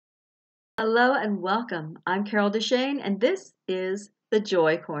Hello and welcome. I'm Carol DeChaine, and this is the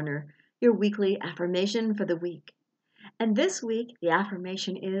Joy Corner, your weekly affirmation for the week. And this week, the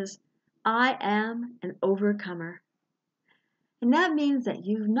affirmation is I am an overcomer. And that means that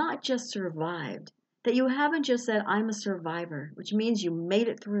you've not just survived, that you haven't just said, I'm a survivor, which means you made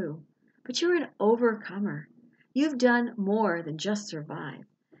it through, but you're an overcomer. You've done more than just survive.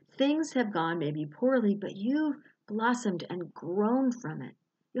 Things have gone maybe poorly, but you've blossomed and grown from it.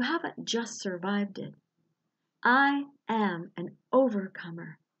 You haven't just survived it. I am an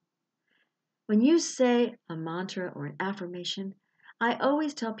overcomer. When you say a mantra or an affirmation, I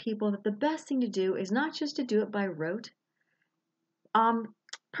always tell people that the best thing to do is not just to do it by rote.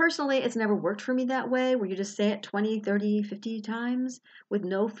 Personally, it's never worked for me that way, where you just say it 20, 30, 50 times with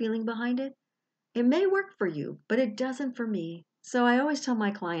no feeling behind it. It may work for you, but it doesn't for me. So I always tell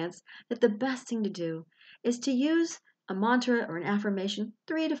my clients that the best thing to do is to use a mantra or an affirmation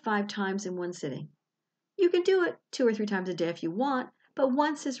 3 to 5 times in one sitting. You can do it 2 or 3 times a day if you want, but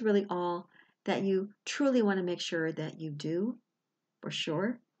once is really all that you truly want to make sure that you do, for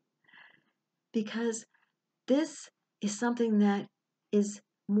sure. Because this is something that is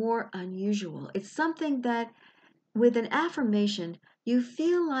more unusual. It's something that with an affirmation, you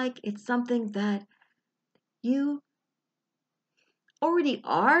feel like it's something that you already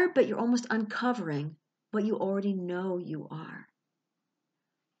are, but you're almost uncovering what you already know you are.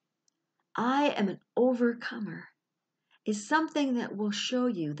 I am an overcomer is something that will show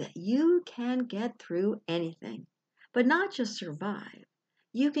you that you can get through anything, but not just survive.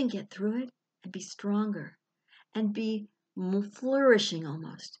 You can get through it and be stronger and be flourishing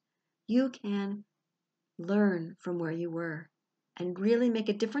almost. You can learn from where you were and really make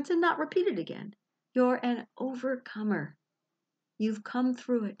a difference and not repeat it again. You're an overcomer. You've come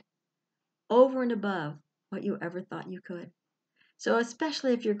through it over and above what you ever thought you could. So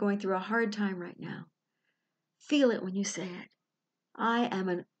especially if you're going through a hard time right now, feel it when you say it. I am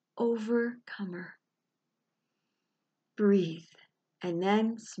an overcomer. Breathe and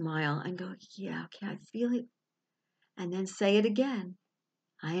then smile and go, yeah, okay, I feel it. And then say it again.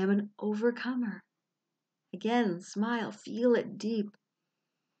 I am an overcomer. Again, smile, feel it deep.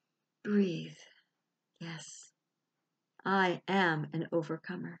 Breathe. Yes, I am an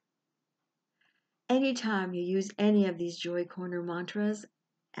overcomer. Anytime you use any of these Joy Corner mantras,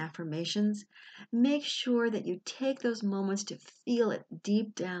 affirmations, make sure that you take those moments to feel it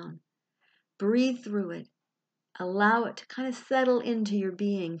deep down. Breathe through it. Allow it to kind of settle into your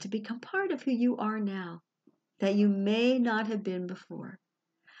being, to become part of who you are now, that you may not have been before.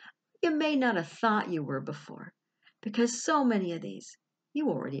 You may not have thought you were before, because so many of these you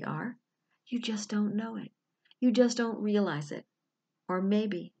already are. You just don't know it. You just don't realize it. Or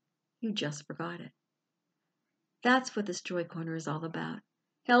maybe you just forgot it. That's what this Joy Corner is all about,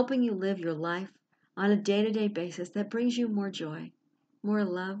 helping you live your life on a day-to-day basis that brings you more joy, more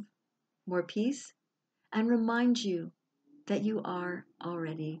love, more peace, and reminds you that you are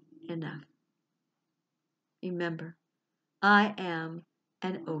already enough. Remember, I am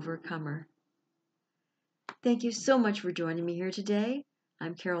an overcomer. Thank you so much for joining me here today.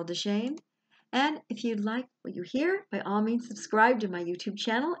 I'm Carol DeChaine, and if you'd like what you hear, by all means subscribe to my YouTube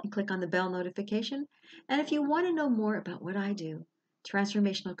channel and click on the bell notification. And if you want to know more about what I do,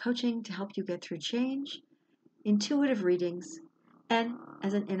 transformational coaching to help you get through change, intuitive readings, and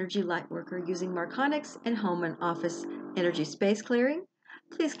as an energy light worker using Marconics and home and office energy space clearing,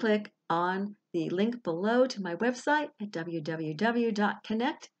 please click on the link below to my website at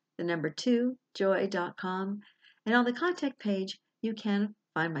www.connect2joy.com. And on the contact page, you can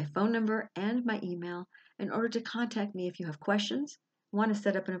find my phone number and my email in order to contact me if you have questions, want to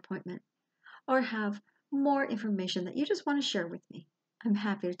set up an appointment, or have more information that you just want to share with me. I'm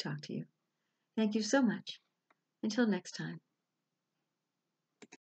happy to talk to you. Thank you so much. Until next time.